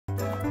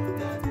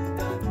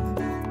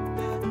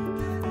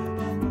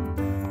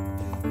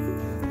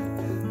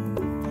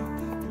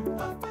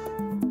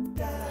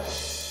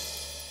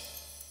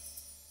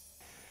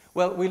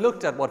Well, we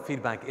looked at what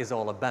feedback is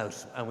all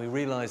about, and we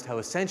realised how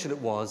essential it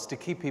was to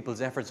keep people's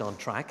efforts on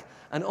track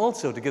and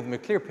also to give them a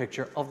clear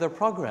picture of their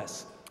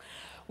progress.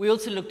 We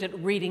also looked at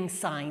reading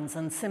signs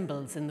and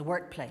symbols in the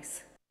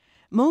workplace.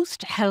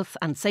 Most health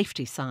and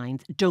safety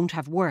signs don't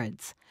have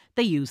words.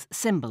 They use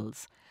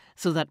symbols,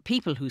 so that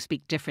people who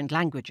speak different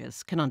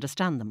languages can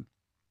understand them.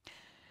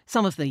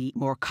 Some of the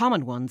more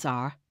common ones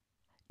are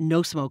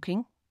no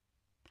smoking,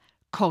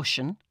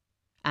 caution,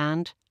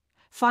 and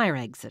fire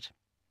exit.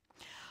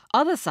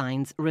 Other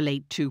signs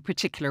relate to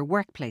particular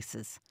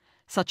workplaces,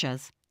 such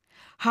as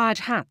hard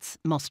hats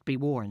must be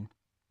worn,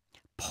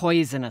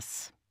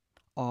 poisonous,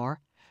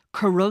 or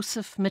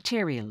corrosive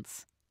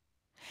materials.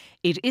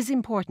 It is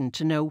important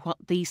to know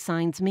what these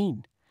signs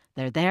mean.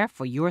 They're there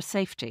for your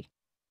safety.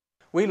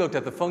 We looked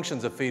at the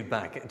functions of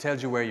feedback. It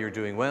tells you where you're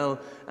doing well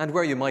and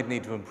where you might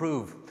need to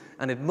improve.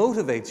 And it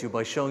motivates you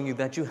by showing you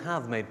that you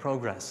have made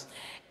progress.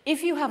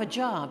 If you have a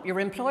job, your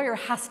employer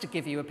has to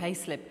give you a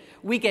payslip.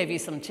 We gave you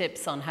some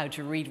tips on how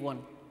to read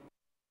one.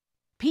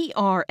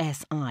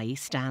 PRSI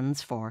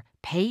stands for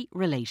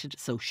Pay-Related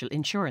Social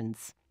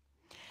Insurance.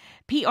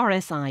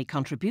 PRSI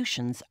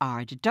contributions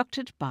are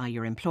deducted by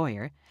your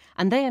employer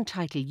and they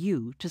entitle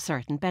you to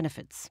certain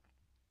benefits.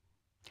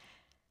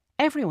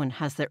 Everyone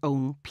has their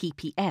own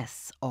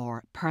PPS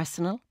or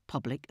Personal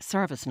Public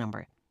Service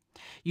Number.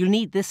 You'll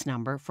need this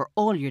number for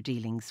all your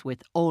dealings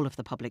with all of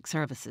the public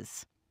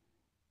services.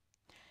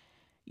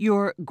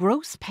 Your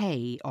gross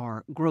pay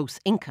or gross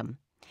income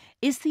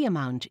is the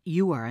amount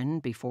you earn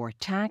before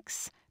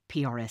tax,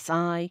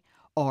 PRSI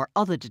or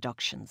other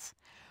deductions,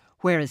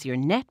 whereas your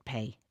net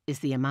pay is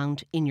the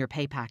amount in your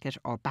pay packet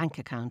or bank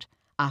account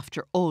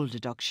after all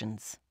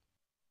deductions.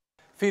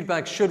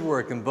 Feedback should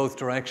work in both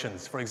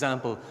directions, for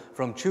example,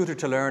 from tutor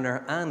to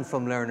learner and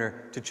from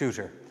learner to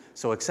tutor.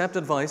 So accept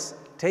advice,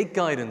 take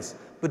guidance,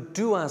 but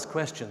do ask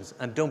questions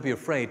and don't be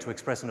afraid to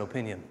express an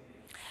opinion.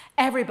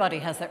 Everybody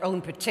has their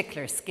own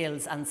particular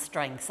skills and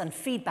strengths, and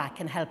feedback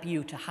can help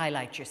you to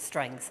highlight your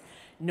strengths.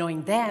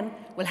 Knowing them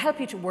will help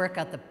you to work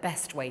out the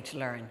best way to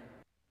learn.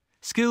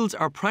 Skills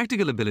are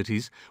practical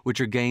abilities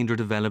which are gained or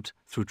developed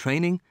through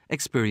training,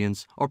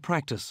 experience or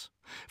practice.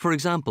 For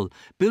example,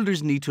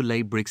 builders need to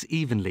lay bricks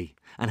evenly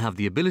and have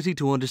the ability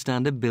to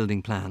understand a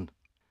building plan.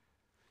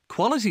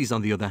 Qualities,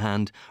 on the other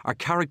hand, are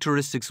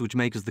characteristics which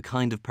make us the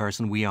kind of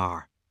person we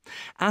are.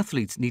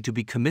 Athletes need to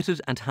be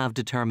committed and have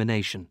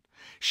determination.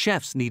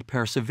 Chefs need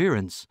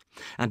perseverance.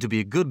 And to be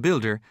a good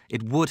builder,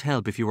 it would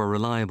help if you are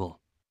reliable.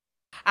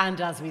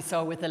 And as we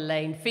saw with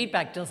Elaine,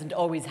 feedback doesn't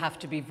always have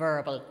to be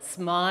verbal.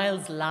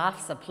 Smiles,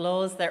 laughs,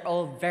 applause, they're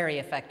all very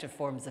effective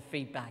forms of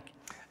feedback.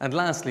 And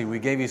lastly, we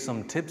gave you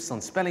some tips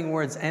on spelling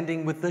words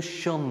ending with the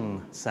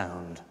shun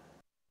sound.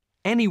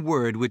 Any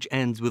word which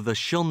ends with a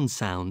shun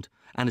sound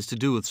and is to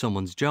do with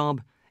someone's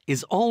job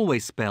is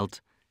always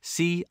spelt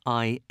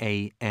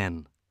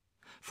C-I-A-N.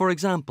 For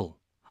example,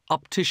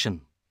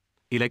 optician,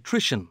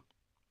 electrician.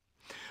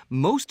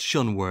 Most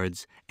shun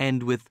words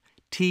end with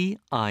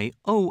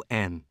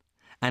T-I-O-N,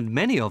 and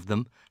many of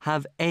them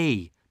have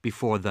A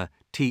before the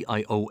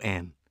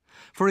T-I-O-N.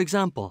 For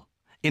example,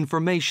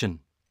 information,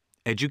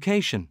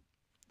 education,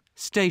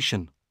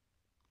 station.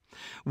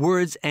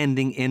 Words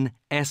ending in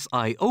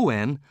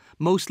S-I-O-N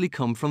mostly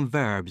come from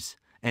verbs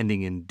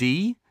ending in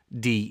D,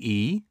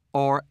 D-E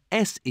or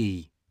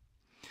S-E.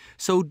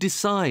 So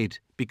decide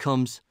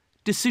becomes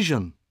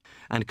decision,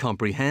 and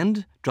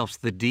comprehend drops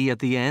the D at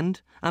the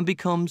end and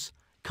becomes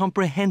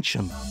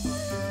comprehension.